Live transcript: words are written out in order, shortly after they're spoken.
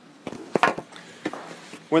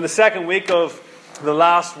We're in the second week of the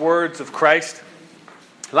last words of Christ.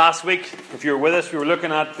 Last week, if you were with us, we were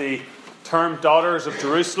looking at the term daughters of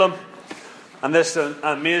Jerusalem and this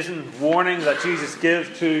amazing warning that Jesus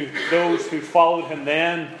gives to those who followed him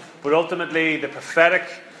then, but ultimately the prophetic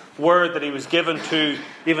word that he was given to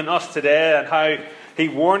even us today, and how he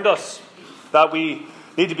warned us that we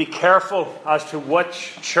need to be careful as to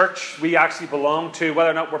which church we actually belong to, whether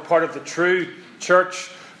or not we're part of the true church,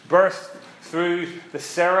 birthed through the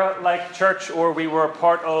Sarah-like church, or we were a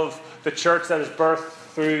part of the church that is birthed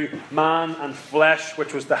through man and flesh,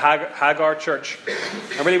 which was the Hagar church.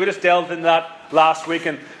 And really, we just delved in that last week.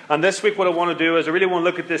 And this week, what I want to do is I really want to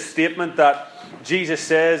look at this statement that Jesus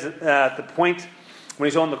says at the point when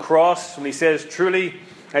he's on the cross, when he says, "Truly,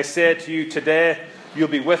 I say to you today, you'll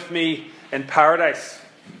be with me in paradise."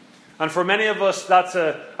 And for many of us, that's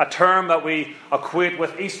a term that we equate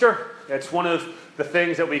with Easter. It's one of the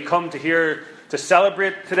things that we come to here to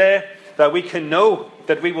celebrate today, that we can know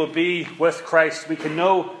that we will be with Christ. We can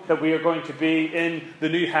know that we are going to be in the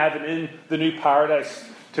new heaven, in the new paradise,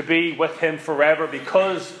 to be with him forever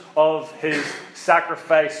because of his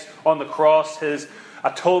sacrifice on the cross, his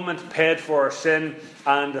atonement paid for our sin,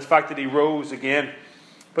 and the fact that he rose again.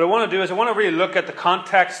 But what I want to do is I want to really look at the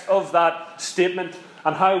context of that statement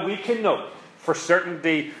and how we can know for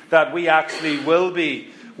certainty that we actually will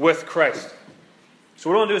be with Christ. So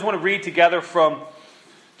what I want to do is I want to read together from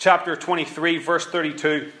chapter 23, verse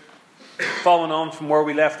 32, following on from where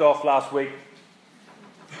we left off last week.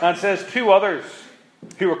 And it says, "Two others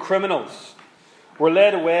who were criminals were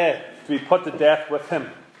led away to be put to death with him.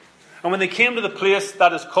 And when they came to the place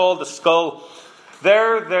that is called the Skull,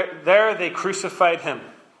 there they crucified him.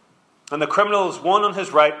 And the criminals, one on his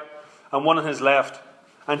right and one on his left.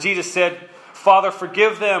 And Jesus said, 'Father,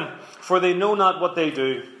 forgive them, for they know not what they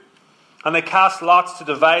do.' And they cast lots to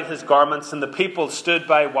divide his garments, and the people stood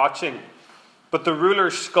by watching. But the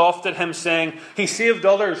rulers scoffed at him, saying, 'He saved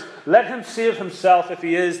others. Let him save himself if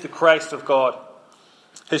he is the Christ of God,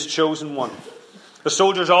 his chosen one.' The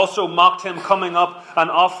soldiers also mocked him, coming up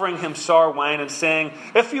and offering him sour wine, and saying,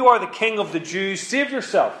 'If you are the king of the Jews, save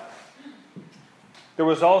yourself.' There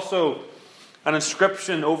was also an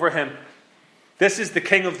inscription over him, 'This is the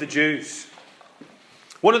King of the Jews.'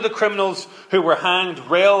 One of the criminals who were hanged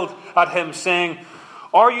railed at him, saying,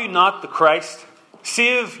 'Are you not the Christ?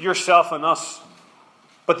 Save yourself and us.'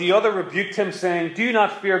 But the other rebuked him, saying, 'Do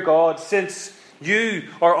not fear God, since you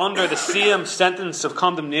are under the same sentence of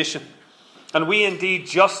condemnation. And we indeed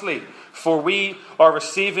justly, for we are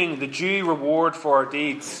receiving the due reward for our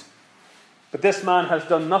deeds. But this man has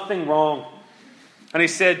done nothing wrong.' And he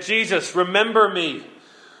said, 'Jesus, remember me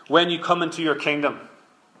when you come into your kingdom.'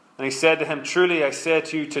 And he said to him, 'Truly I say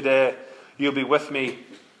to you today, you'll be with me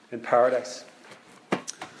in paradise.'"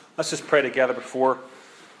 Let's just pray together before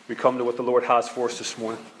we come to what the Lord has for us this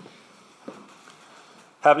morning.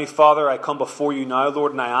 Heavenly Father, I come before you now,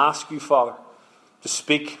 Lord, and I ask you, Father, to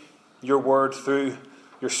speak your word through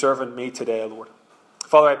your servant me today, Lord.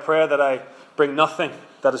 Father, I pray that I bring nothing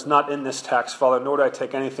that is not in this text, Father, nor do I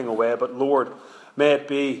take anything away, but Lord, may it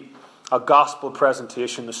be a gospel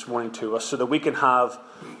presentation this morning to us so that we can have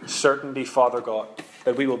certainty, Father God,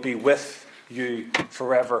 that we will be with you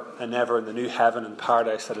forever and ever in the new heaven and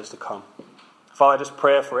paradise that is to come. Father, I just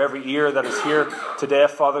pray for every ear that is here today,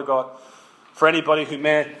 Father God, for anybody who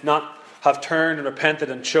may not have turned and repented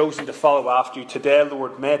and chosen to follow after you. Today,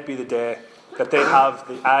 Lord, may it be the day that they have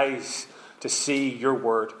the eyes to see your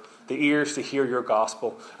word, the ears to hear your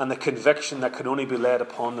gospel, and the conviction that can only be laid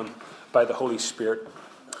upon them by the Holy Spirit.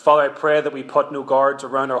 Father, I pray that we put no guards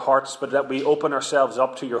around our hearts, but that we open ourselves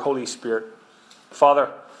up to your Holy Spirit. Father,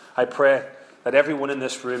 I pray that everyone in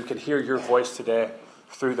this room can hear your voice today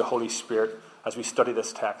through the Holy Spirit as we study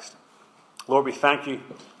this text. Lord, we thank you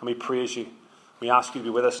and we praise you. We ask you to be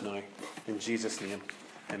with us now. In Jesus' name,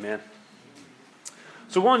 amen.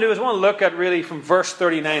 So what I want to do is I want to look at really from verse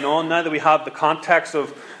 39 on, now that we have the context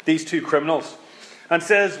of these two criminals. And it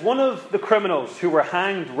says, "One of the criminals who were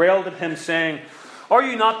hanged railed at him, saying, 'Are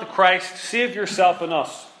you not the Christ? Save yourself and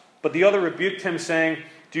us.' But the other rebuked him, saying,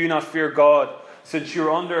 'Do you not fear God, since you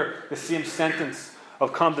are under the same sentence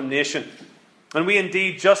of condemnation? And we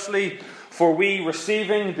indeed justly, for we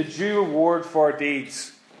receiving the due reward for our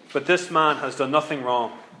deeds. But this man has done nothing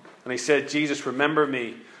wrong.' And he said, 'Jesus, remember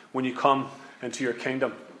me when you come into your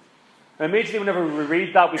kingdom.'" And immediately whenever we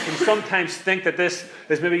read that, we can sometimes think that this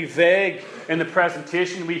is maybe vague in the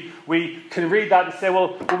presentation. We can read that and say,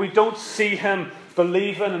 well, we don't see him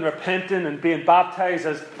believing and repenting and being baptized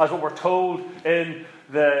as what we're told in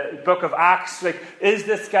the book of Acts, like, is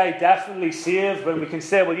this guy definitely saved? When we can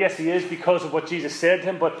say, well, yes, he is because of what Jesus said to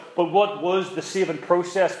him, but what was the saving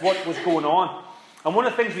process? What was going on? And one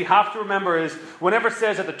of the things we have to remember is, whenever it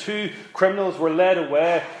says that the two criminals were led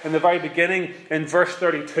away in the very beginning, in verse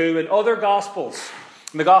 32, in other Gospels,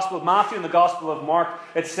 in the Gospel of Matthew and the Gospel of Mark,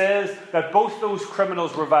 it says that both those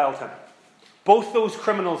criminals reviled him. Both those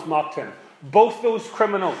criminals mocked him. Both those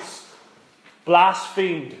criminals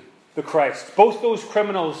blasphemed the Christ. Both those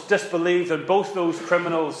criminals disbelieved, and both those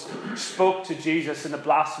criminals spoke to Jesus in a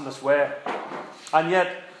blasphemous way. And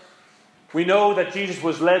yet, we know that Jesus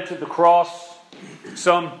was led to the cross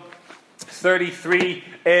some 33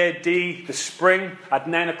 AD, the spring, at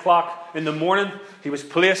 9 o'clock in the morning. He was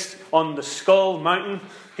placed on the Skull Mountain.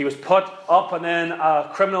 He was put up, and then a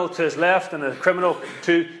criminal to his left and a criminal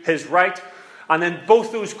to his right. And then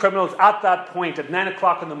both those criminals at that point, at 9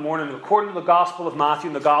 o'clock in the morning, according to the Gospel of Matthew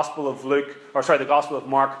and the Gospel of the Gospel of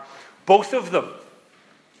Mark, both of them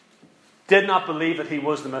did not believe that he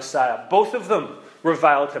was the Messiah. Both of them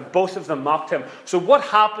reviled him. Both of them mocked him. So what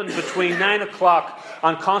happened between 9 o'clock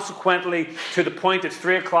and consequently to the point at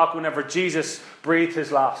 3 o'clock whenever Jesus breathed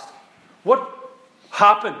his last? What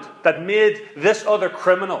happened that made this other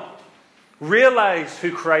criminal realize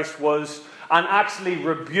who Christ was and actually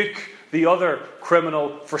rebuke the other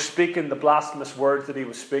criminal for speaking the blasphemous words that he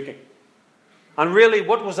was speaking? And really,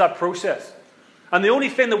 what was that process? And the only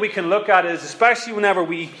thing that we can look at is, especially whenever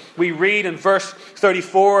we read in verse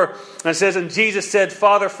 34, and it says, and Jesus said,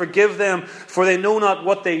 Father, forgive them, for they know not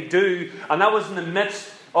what they do. And that was in the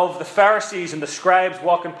midst of the Pharisees and the scribes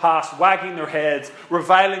walking past, wagging their heads,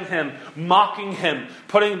 reviling him, mocking him,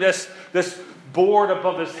 putting this board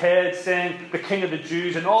above his head saying, the King of the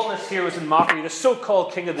Jews. And all this here was in mockery. The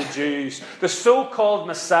so-called King of the Jews. The so-called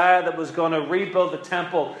Messiah that was going to rebuild the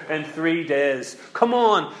temple in 3 days. Come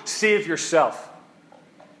on, save yourself.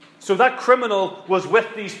 So that criminal was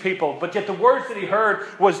with these people. But yet the words that he heard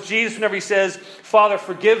was Jesus whenever he says, Father,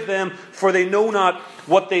 forgive them, for they know not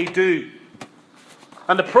what they do.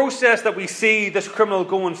 And the process that we see this criminal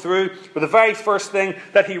going through, but the very first thing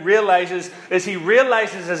that he realizes as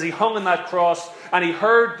he hung on that cross and he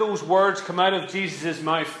heard those words come out of Jesus'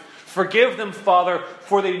 mouth, forgive them, Father,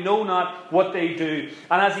 for they know not what they do.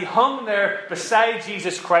 And as he hung there beside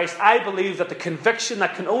Jesus Christ, I believe that the conviction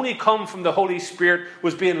that can only come from the Holy Spirit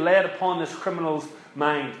was being laid upon this criminal's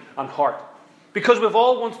mind and heart. Because we've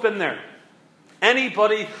all once been there.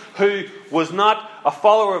 Anybody who was not a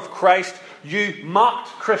follower of Christ, you mocked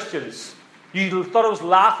Christians. You thought it was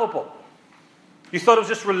laughable. You thought it was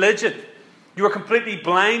just religion. You were completely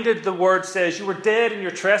blinded, the word says. You were dead in your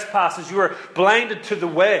trespasses. You were blinded to the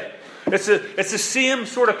way. It's the same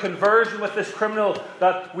sort of conversion with this criminal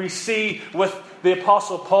that we see with the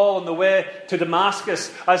Apostle Paul on the way to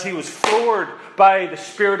Damascus as he was floored by the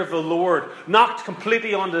Spirit of the Lord, knocked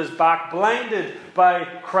completely onto his back, blinded by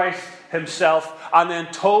Christ himself, and then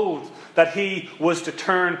told that he was to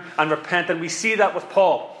turn and repent. And we see that with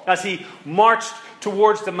Paul as he marched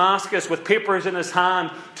towards Damascus with papers in his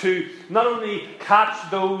hand to not only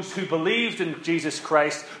catch those who believed in Jesus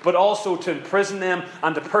Christ, but also to imprison them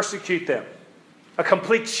and to persecute them. A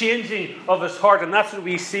complete changing of his heart, and that's what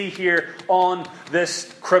we see here on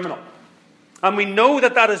this criminal. And we know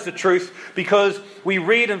that that is the truth because we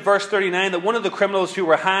read in verse 39 that one of the criminals who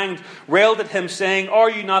were hanged railed at him, saying,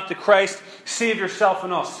 "Are you not the Christ? Save yourself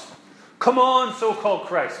and us." Come on, so-called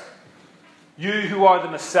Christ. You who are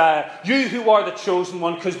the Messiah. You who are the chosen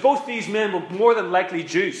one. Because both these men were more than likely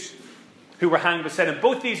Jews who were hanged beside him.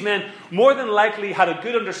 Both these men more than likely had a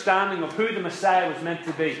good understanding of who the Messiah was meant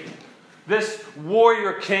to be. This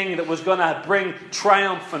warrior king that was going to bring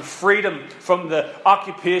triumph and freedom from the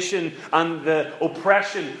occupation and the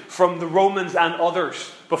oppression from the Romans and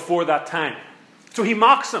others before that time. So he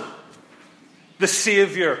mocks him. The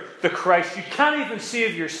Savior, the Christ. You can't even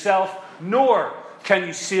save yourself, nor can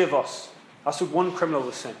you save us. That's what one criminal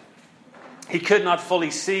was saying. He could not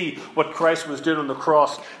fully see what Christ was doing on the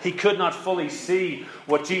cross. He could not fully see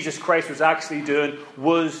what Jesus Christ was actually doing,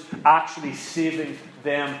 was actually saving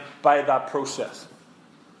them by that process.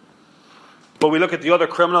 But we look at the other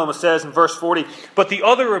criminal, and it says in verse 40, "But the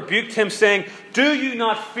other rebuked him, saying, 'Do you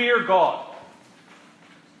not fear God?'"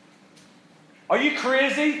 Are you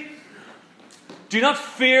crazy? Do you not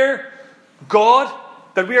fear God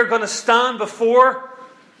that we are going to stand before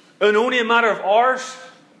in only a matter of hours?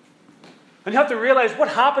 And you have to realize what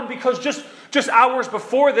happened, because just hours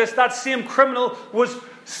before this, that same criminal was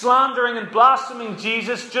slandering and blaspheming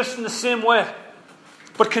Jesus just in the same way.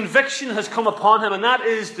 But conviction has come upon him, and that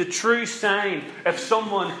is the true sign if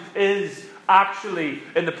someone is actually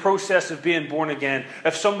in the process of being born again,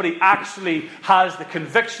 if somebody actually has the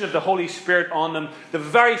conviction of the Holy Spirit on them, the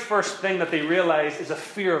very first thing that they realize is a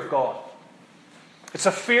fear of God. It's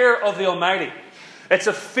a fear of the Almighty. It's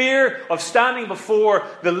a fear of standing before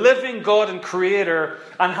the living God and Creator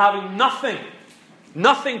and having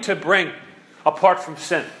nothing to bring apart from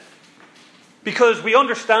sin. Because we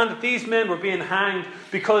understand that these men were being hanged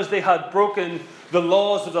because they had broken the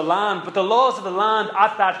laws of the land. But the laws of the land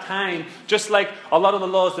at that time, just like a lot of the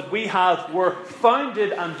laws that we have, were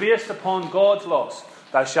founded and based upon God's laws.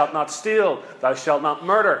 Thou shalt not steal, thou shalt not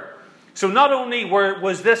murder. So not only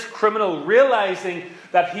was this criminal realizing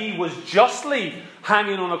that he was justly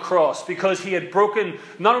hanging on a cross because he had broken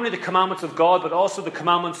not only the commandments of God but also the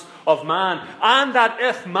commandments of man, and that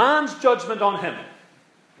if man's judgment on him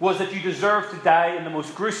was that you deserve to die in the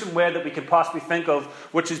most gruesome way that we can possibly think of,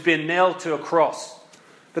 which is being nailed to a cross,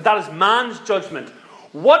 that is man's judgment.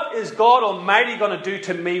 What is God Almighty going to do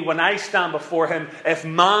to me when I stand before Him if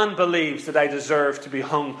man believes that I deserve to be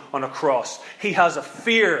hung on a cross? He has a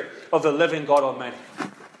fear of the living God Almighty.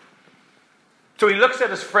 So he looks at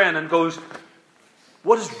his friend and goes,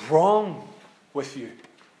 "What is wrong with you?"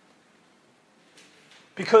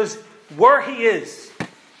 Because where he is,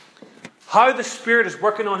 how the Spirit is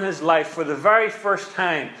working on his life for the very first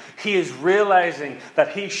time, he is realizing that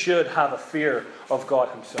he should have a fear of God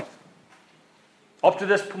himself. Up to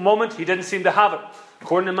this moment, he didn't seem to have it.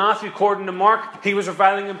 According to Matthew, according to Mark, he was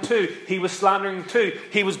reviling him too. He was slandering him too.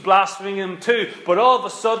 He was blaspheming him too. But all of a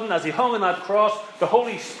sudden, as he hung on that cross, the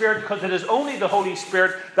Holy Spirit, because it is only the Holy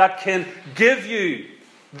Spirit that can give you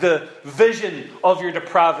the vision of your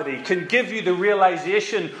depravity, can give you the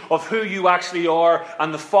realization of who you actually are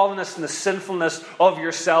and the fallenness and the sinfulness of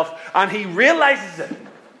yourself. And he realizes it.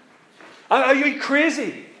 Are you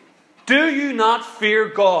crazy? Do you not fear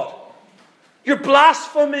God? You're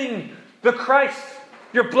blaspheming the Christ.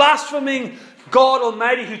 You're blaspheming God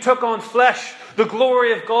Almighty who took on flesh, the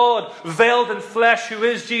glory of God veiled in flesh, who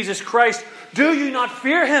is Jesus Christ. Do you not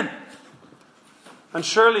fear Him? And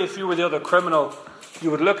surely if you were the other criminal,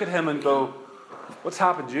 you would look at him and go, "What's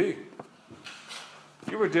happened to you?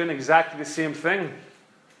 You were doing exactly the same thing,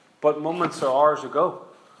 but moments or hours ago."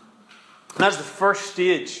 And that's the first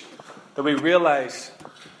stage that we realize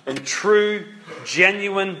in true,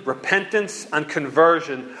 genuine repentance and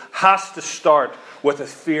conversion has to start with a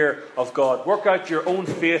fear of God. Work out your own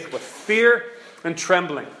faith with fear and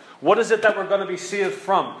trembling. What is it that we're going to be saved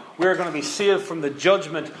from? We're going to be saved from the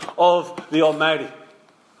judgment of the Almighty.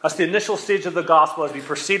 That's the initial stage of the gospel. As we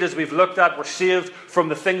proceed, as we've looked at, we're saved from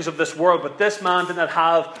the things of this world. But this man did not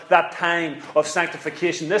have that time of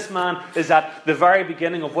sanctification. This man is at the very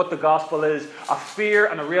beginning of what the gospel is. A fear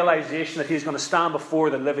and a realization that he's going to stand before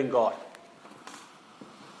the living God.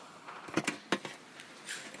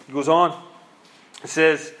 He goes on. It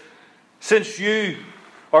says, "Since you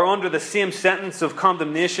are under the same sentence of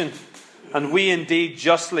condemnation, and we indeed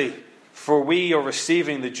justly, for we are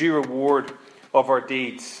receiving the due reward of our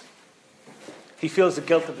deeds." He feels the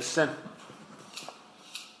guilt of his sin.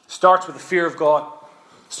 Starts with the fear of God.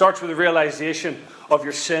 Starts with the realization of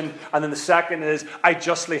your sin. And then the second is, I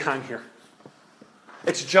justly hang here.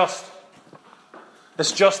 It's just.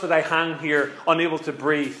 It's just that I hang here unable to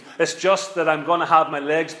breathe. It's just that I'm going to have my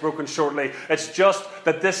legs broken shortly. It's just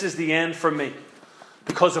that this is the end for me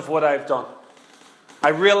because of what I've done. I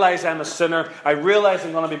realize I'm a sinner. I realize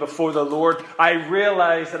I'm going to be before the Lord. I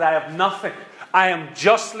realize that I have nothing. I am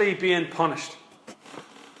justly being punished.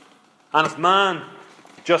 And if man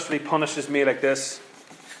justly punishes me like this,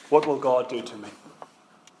 what will God do to me?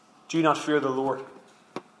 Do you not fear the Lord?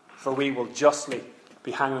 For we will justly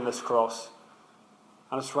be hanging on this cross.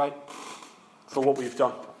 And it's right for what we've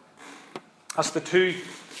done. That's the two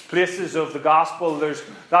places of the gospel.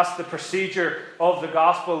 That's the procedure of the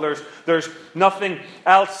gospel. There's nothing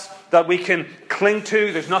else that we can cling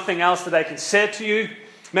to. There's nothing else that I can say to you.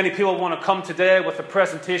 Many people want to come today with a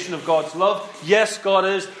presentation of God's love. Yes, God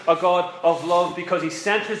is a God of love because He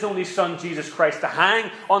sent His only Son, Jesus Christ, to hang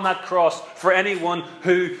on that cross for anyone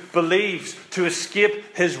who believes, to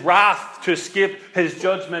escape His wrath, to escape His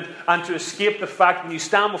judgment, and to escape the fact when you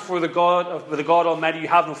stand before the God Almighty, you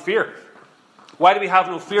have no fear. Why do we have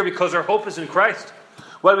no fear? Because our hope is in Christ.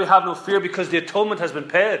 Why do we have no fear? Because the atonement has been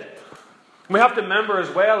paid. We have to remember as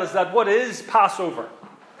well is that what is Passover?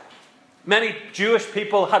 Many Jewish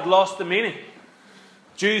people had lost the meaning.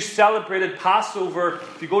 Jews celebrated Passover,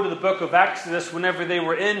 if you go to the book of Exodus, whenever they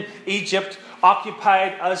were in Egypt,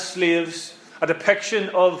 occupied as slaves, a depiction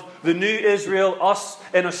of the new Israel, us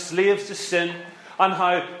in as slaves to sin. and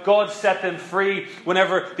how God set them free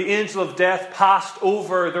whenever the angel of death passed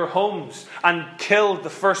over their homes and killed the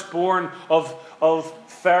firstborn of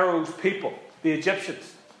Pharaoh's people, the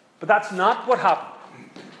Egyptians. But that's not what happened.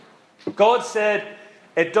 God said,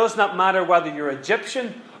 it does not matter whether you're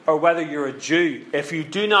Egyptian or whether you're a Jew. If you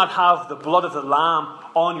do not have the blood of the Lamb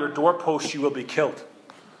on your doorpost, you will be killed.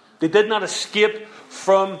 They did not escape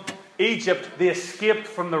from Egypt. They escaped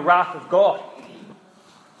from the wrath of God.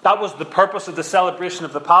 That was the purpose of the celebration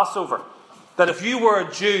of the Passover. That if you were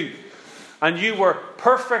a Jew and you were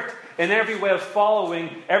perfect in every way of following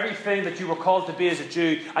everything that you were called to be as a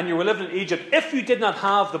Jew, and you were living in Egypt, if you did not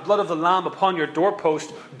have the blood of the Lamb upon your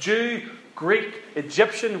doorpost, Jew, Greek,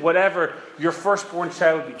 Egyptian, whatever, your firstborn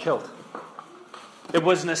child would be killed. It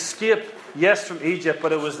was an escape, yes, from Egypt,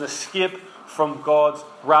 but it was an escape from God's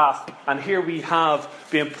wrath. And here we have,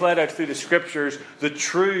 being played out through the Scriptures, the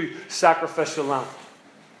true sacrificial lamb.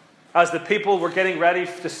 As the people were getting ready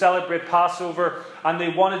to celebrate Passover and they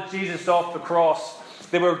wanted Jesus off the cross,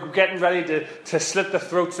 they were getting ready to slit the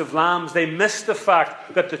throats of lambs. They missed the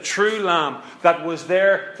fact that the true lamb that was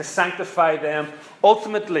there to sanctify them,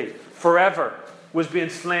 ultimately, forever, was being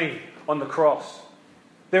slain on the cross.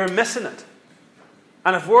 They were missing it.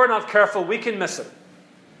 And if we're not careful, we can miss it.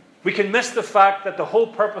 We can miss the fact that the whole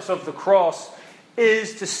purpose of the cross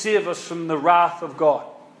is to save us from the wrath of God.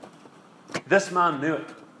 This man knew it.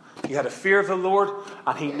 He had a fear of the Lord,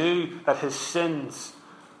 and he knew that his sins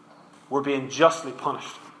were being justly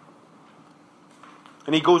punished.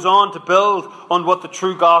 And he goes on to build on what the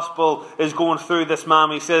true gospel is going through this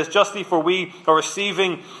man. He says, justly for we are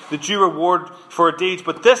receiving the due reward for our deeds,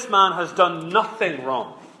 but this man has done nothing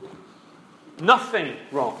wrong. Nothing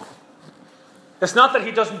wrong. It's not that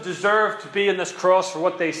he doesn't deserve to be in this cross for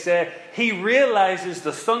what they say. He realizes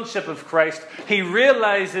the sonship of Christ. He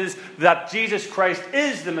realizes that Jesus Christ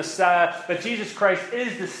is the Messiah, that Jesus Christ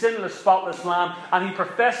is the sinless, spotless Lamb, and he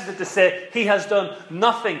professes it to say he has done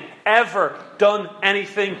nothing, ever done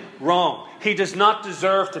anything wrong. He does not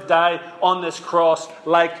deserve to die on this cross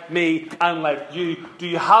like me and like you. Do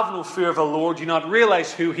you have no fear of the Lord? Do you not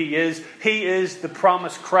realize who he is? He is the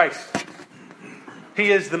promised Christ.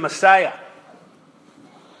 He is the Messiah.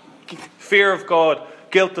 Fear of God,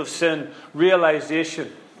 guilt of sin, realization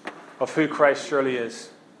of who Christ surely is.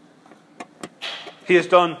 He has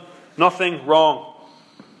done nothing wrong.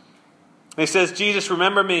 And he says, Jesus,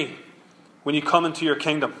 remember me when you come into your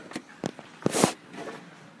kingdom.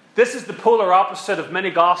 This is the polar opposite of many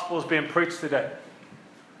gospels being preached today.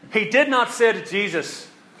 He did not say to Jesus,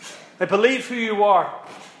 I believe who you are.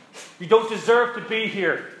 You don't deserve to be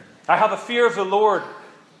here. I have a fear of the Lord.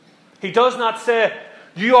 He does not say,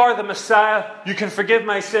 you are the Messiah. You can forgive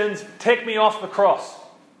my sins. Take me off the cross.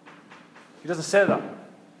 He doesn't say that.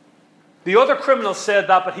 The other criminal said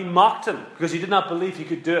that, but he mocked him because he did not believe he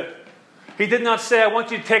could do it. He did not say, I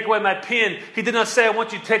want you to take away my pain. He did not say, I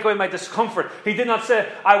want you to take away my discomfort. He did not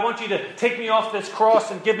say, I want you to take me off this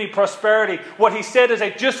cross and give me prosperity. What he said is, I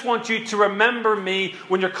just want you to remember me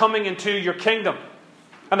when you're coming into your kingdom.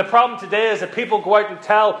 And the problem today is that people go out and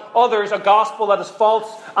tell others a gospel that is false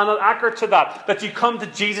and not accurate to that. That you come to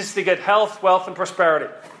Jesus to get health, wealth, and prosperity.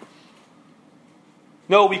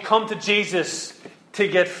 No, we come to Jesus to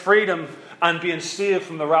get freedom and being saved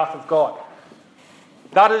from the wrath of God.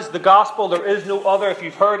 That is the gospel. There is no other. If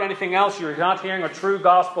you've heard anything else, you're not hearing a true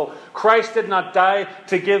gospel. Christ did not die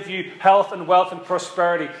to give you health and wealth and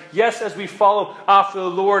prosperity. Yes, as we follow after the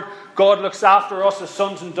Lord, God looks after us as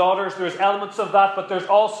sons and daughters. There's elements of that, but there's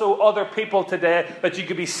also other people today that you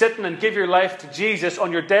could be sitting and give your life to Jesus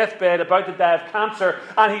on your deathbed about to die of cancer,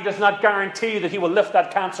 and he does not guarantee that he will lift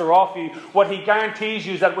that cancer off you. What he guarantees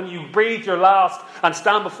you is that when you breathe your last and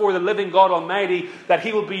stand before the living God Almighty, that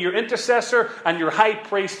he will be your intercessor and your high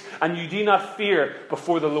priest, and you do not fear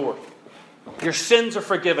before the Lord. Your sins are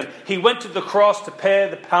forgiven. He went to the cross to pay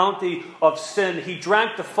the penalty of sin. He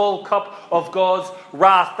drank the full cup of God's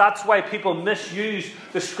wrath. That's why people misuse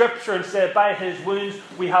the scripture and say, by his wounds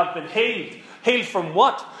we have been healed. Healed from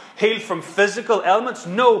what? Healed from physical ailments?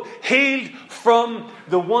 No, healed from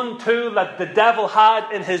the one tool that the devil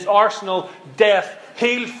had in his arsenal, death.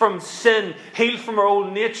 Healed from sin, healed from our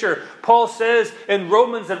old nature. Paul says in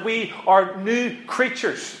Romans that we are new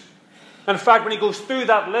creatures. In fact, when he goes through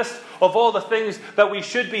that list of all the things that we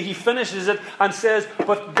should be, he finishes it and says,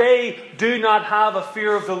 but they do not have a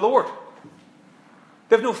fear of the Lord.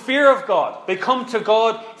 They have no fear of God. They come to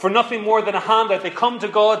God for nothing more than a handout. They come to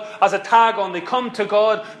God as a tag on. They come to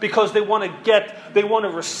God because they want to get, they want to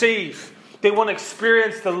receive. They want to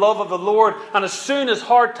experience the love of the Lord. And as soon as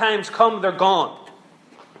hard times come, they're gone.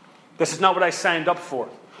 This is not what I signed up for.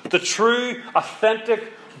 The true,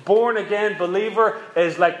 authentic, born again believer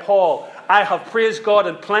is like Paul. I have praised God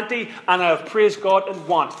in plenty, and I have praised God in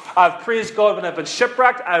want. I have praised God when I've been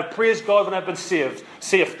shipwrecked. I have praised God when I've been safe.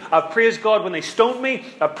 I've praised God when they stoned me.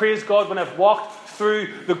 I've praised God when I've walked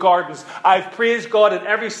through the gardens. I've praised God in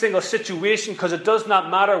every single situation, because it does not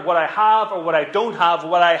matter what I have or what I don't have.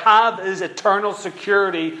 What I have is eternal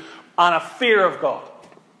security and a fear of God.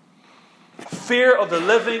 A fear of the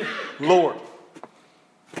living Lord.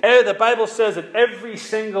 The Bible says that every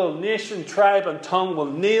single nation, tribe, and tongue will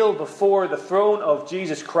kneel before the throne of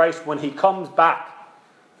Jesus Christ when He comes back.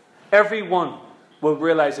 Everyone will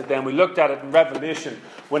realize it then. We looked at it in Revelation,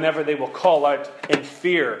 whenever they will call out in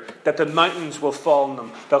fear that the mountains will fall on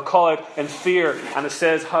them. They'll call out in fear, and it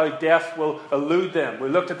says how death will elude them. We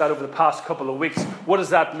looked at that over the past couple of weeks. What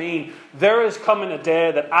does that mean? There is coming a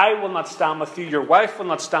day that I will not stand with you, your wife will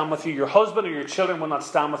not stand with you, your husband or your children will not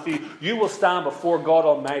stand with you. You will stand before God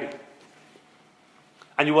Almighty.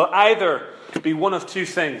 And you will either be one of two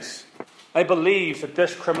things. I believe that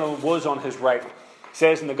this criminal was on his right. It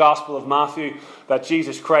says in the Gospel of Matthew that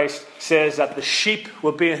Jesus Christ says that the sheep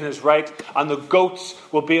will be on his right and the goats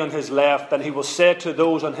will be on his left. And he will say to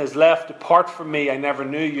those on his left, depart from me, I never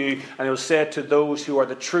knew you. And he will say to those who are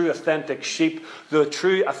the true authentic sheep, the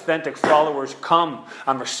true authentic followers, come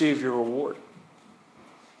and receive your reward.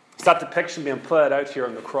 It's that depiction being played out here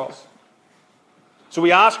on the cross. So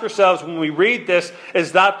we ask ourselves when we read this,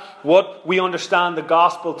 is that what we understand the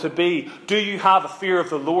gospel to be? Do you have a fear of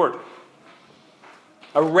the Lord?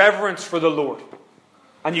 A reverence for the Lord.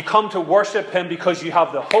 And you come to worship Him because you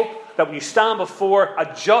have the hope that when you stand before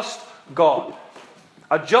a just God.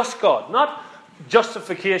 A just God. Not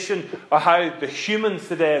justification or how the humans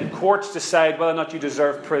today in courts decide whether or not you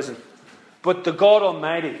deserve prison. But the God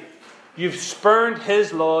Almighty. You've spurned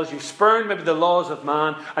His laws. You've spurned maybe the laws of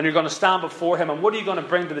man. And you're going to stand before Him. And what are you going to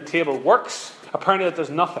bring to the table? Works? Apparently that does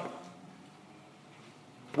nothing.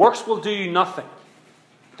 Works will do you nothing.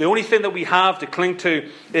 The only thing that we have to cling to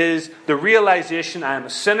is the realization I am a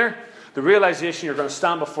sinner, the realization you're going to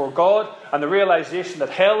stand before God, and the realization that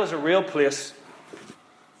hell is a real place,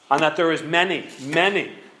 and that there is many,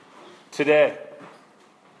 many today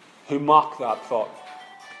who mock that thought.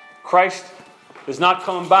 Christ is not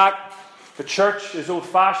coming back. The church is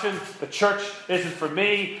old-fashioned. The church isn't for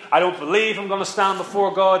me. I don't believe I'm going to stand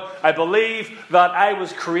before God. I believe that I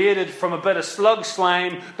was created from a bit of slug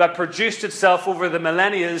slime that produced itself over the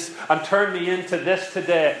millennia and turned me into this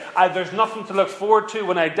today. There's nothing to look forward to.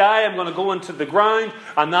 When I die, I'm going to go into the ground,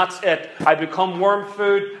 and that's it. I become worm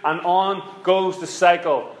food, and on goes the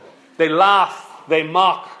cycle. They laugh. They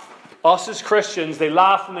mock. Us as Christians, they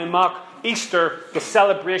laugh and they mock Easter, the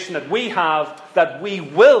celebration that we have, that we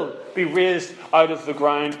will be raised out of the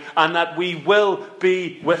ground, and that we will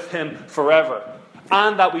be with Him forever.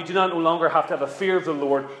 And that we do not no longer have to have a fear of the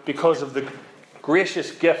Lord because of the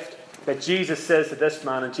gracious gift that Jesus says to this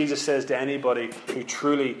man, and Jesus says to anybody who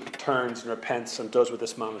truly turns and repents and does what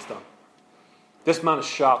this man has done. This man is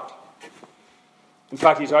shocked. In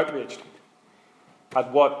fact, he's outraged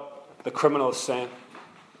at what the criminal is saying.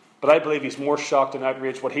 But I believe he's more shocked and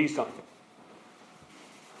outraged what he's done.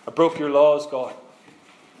 I broke your laws, God.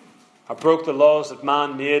 I broke the laws that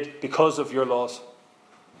man made because of your laws.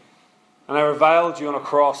 And I reviled you on a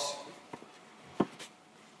cross.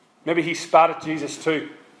 Maybe he spat at Jesus too.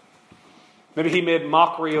 Maybe he made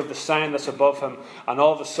mockery of the sign that's above him. And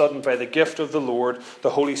all of a sudden, by the gift of the Lord, the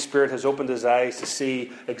Holy Spirit has opened his eyes to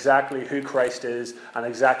see exactly who Christ is and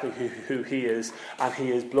exactly who he is. And he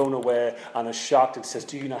is blown away and is shocked and says,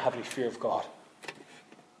 do you not have any fear of God?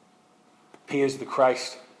 He is the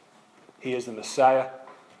Christ. He is the Messiah.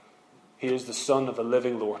 He is the Son of the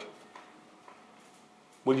living Lord.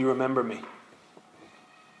 Will you remember me?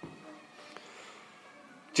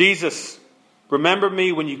 Jesus, remember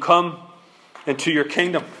me when you come into your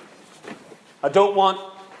kingdom. I don't want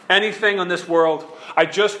anything on this world. I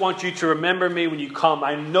just want you to remember me when you come.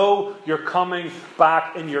 I know you're coming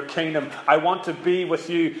back in your kingdom. I want to be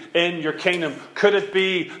with you in your kingdom. Could it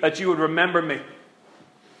be that you would remember me?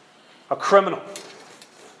 A criminal.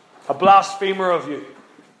 A blasphemer of you.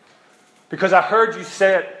 Because I heard you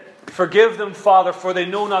say it. Forgive them, Father, for they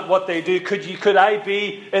know not what they do. Could I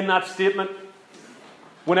be in that statement?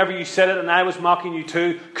 Whenever you said it and I was mocking you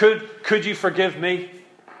too, could you forgive me?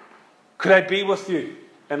 Could I be with you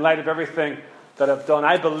in light of everything that I've done?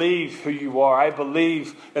 I believe who you are. I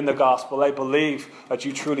believe in the gospel. I believe that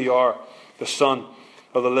you truly are the Son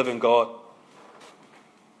of the living God.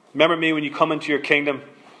 Remember me when you come into your kingdom.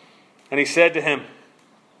 And he said to him,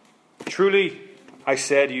 truly I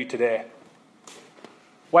say to you today.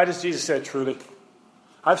 Why does Jesus say truly?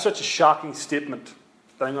 I have such a shocking statement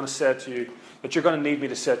that I'm going to say to you that you're going to need me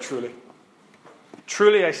to say truly.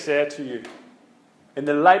 Truly I say to you, in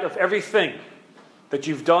the light of everything that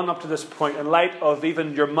you've done up to this point, in light of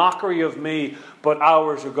even your mockery of me but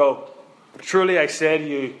hours ago, truly I say to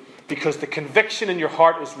you, because the conviction in your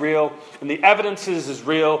heart is real, and the evidence is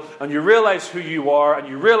real, and you realize who you are, and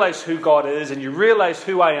you realize who God is, and you realize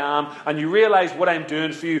who I am, and you realize what I'm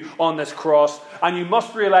doing for you on this cross, and you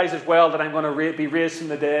must realize as well that I'm going to be raised from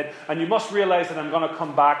the dead, and you must realize that I'm going to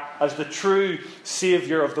come back as the true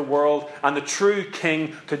Saviour of the world, and the true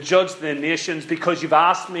King to judge the nations, because you've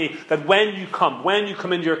asked me that when you come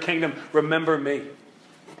into your kingdom, remember me.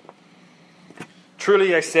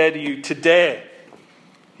 Truly I say to you, today,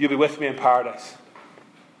 you'll be with me in paradise.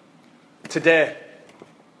 Today.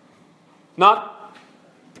 Not,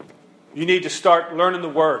 you need to start learning the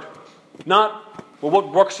Word. Not, well,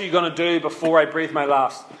 what works are you going to do before I breathe my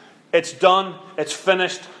last? It's done. It's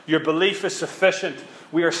finished. Your belief is sufficient.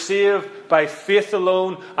 We are saved by faith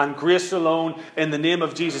alone and grace alone in the name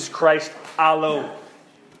of Jesus Christ alone.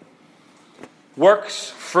 Works,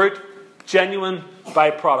 fruit, genuine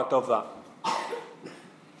byproduct of that.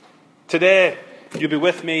 Today, you'll be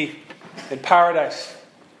with me in paradise.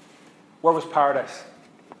 Where was paradise?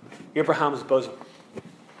 Abraham's bosom.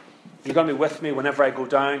 You're going to be with me whenever I go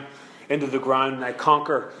down into the ground and I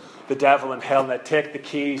conquer the devil and hell, and I take the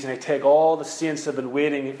keys and I take all the saints that have been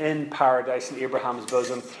waiting in paradise in Abraham's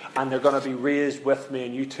bosom, and they're going to be raised with me,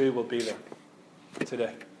 and you too will be there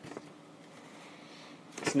today.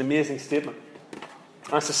 It's an amazing statement.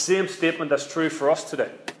 And it's the same statement that's true for us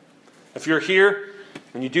today. If you're here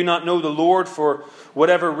and you do not know the Lord for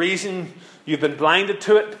whatever reason, you've been blinded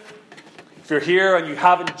to it. If you're here and you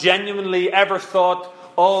haven't genuinely ever thought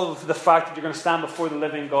of the fact that you're going to stand before the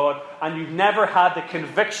living God, and you've never had the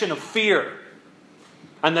conviction of fear,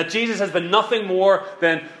 and that Jesus has been nothing more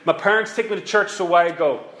than, my parents take me to church, so I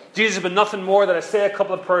go. Jesus has been nothing more that I say a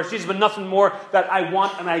couple of prayers. Jesus has been nothing more that I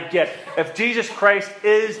want and I get. If Jesus Christ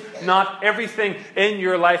is not everything in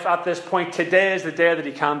your life at this point, today is the day that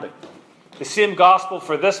he can be. The same gospel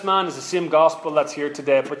for this man is the same gospel that's here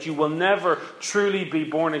today. But you will never truly be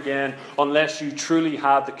born again unless you truly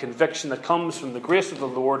have the conviction that comes from the grace of the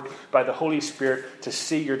Lord by the Holy Spirit to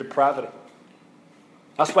see your depravity.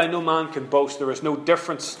 That's why no man can boast. There is no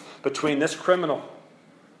difference between this criminal,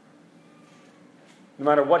 no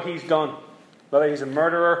matter what he's done, whether he's a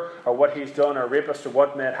murderer or what he's done, or a rapist or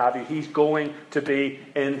what may have you, he's going to be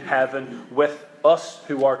in heaven with us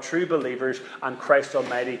who are true believers and Christ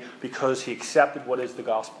Almighty, because he accepted what is the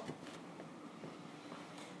gospel.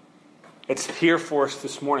 It's here for us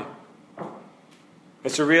this morning.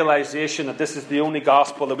 It's a realization that this is the only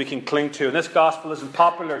gospel that we can cling to. And this gospel isn't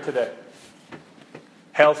popular today.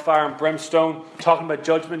 Hellfire and brimstone, talking about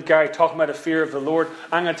judgment, Gary, talking about a fear of the Lord.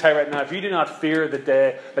 I'm going to tell you right now, if you do not fear the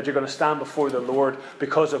day that you're going to stand before the Lord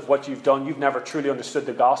because of what you've done, you've never truly understood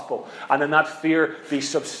the gospel. And in that fear be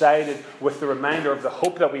subsided with the reminder of the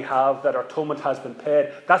hope that we have, that our atonement has been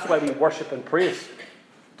paid. That's why we worship and praise.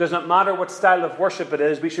 It does not matter what style of worship it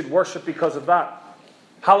is, we should worship because of that.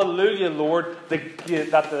 Hallelujah, Lord,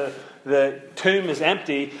 that the tomb is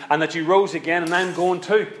empty and that you rose again, and I'm going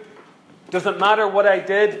too. Doesn't matter what I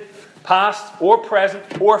did, past or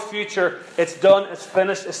present or future, it's done, it's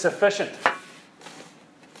finished, it's sufficient.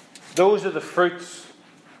 Those are the fruits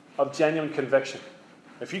of genuine conviction.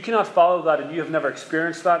 If you cannot follow that and you have never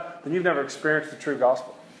experienced that, then you've never experienced the true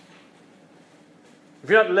gospel. If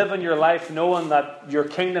you're not living your life knowing that your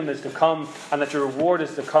kingdom is to come and that your reward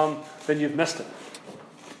is to come, then you've missed it.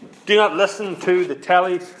 Do not listen to the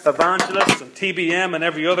telly evangelists and TBM and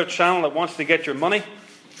every other channel that wants to get your money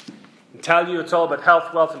and tell you it's all about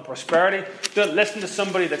health, wealth and prosperity. Don't listen to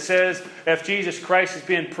somebody that says if Jesus Christ is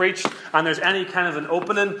being preached and there's any kind of an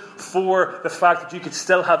opening for the fact that you could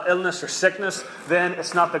still have illness or sickness, then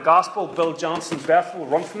it's not the gospel. Bill Johnson's Bethel will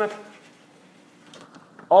run from it.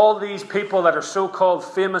 All these people that are so-called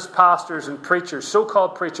famous pastors and preachers,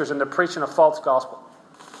 so-called preachers, and they're preaching a false gospel.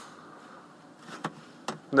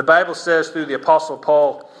 And the Bible says through the Apostle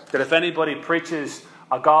Paul that if anybody preaches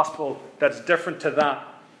a gospel that's different to that,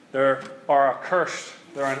 they are accursed,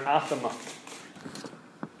 they're anathema.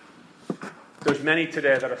 There's many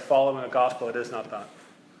today that are following a gospel that is not that.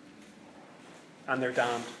 And they're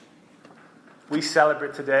damned. We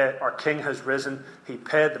celebrate today our King has risen. He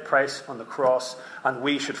paid the price on the cross, and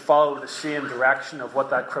we should follow the same direction of what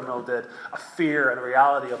that criminal did. A fear and a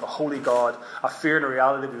reality of a holy God, a fear and a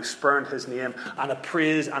reality that we've spurned his name, and a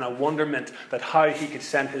praise and a wonderment that how he could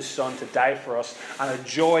send his son to die for us, and a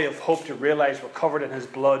joy of hope to realize we're covered in his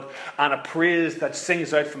blood, and a praise that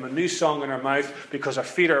sings out from a new song in our mouth because our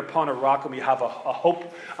feet are upon a rock, and we have a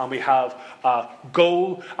hope, and we have a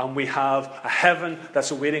goal, and we have a heaven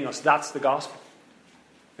that's awaiting us. That's the gospel.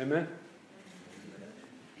 Amen?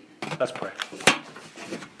 Let's pray.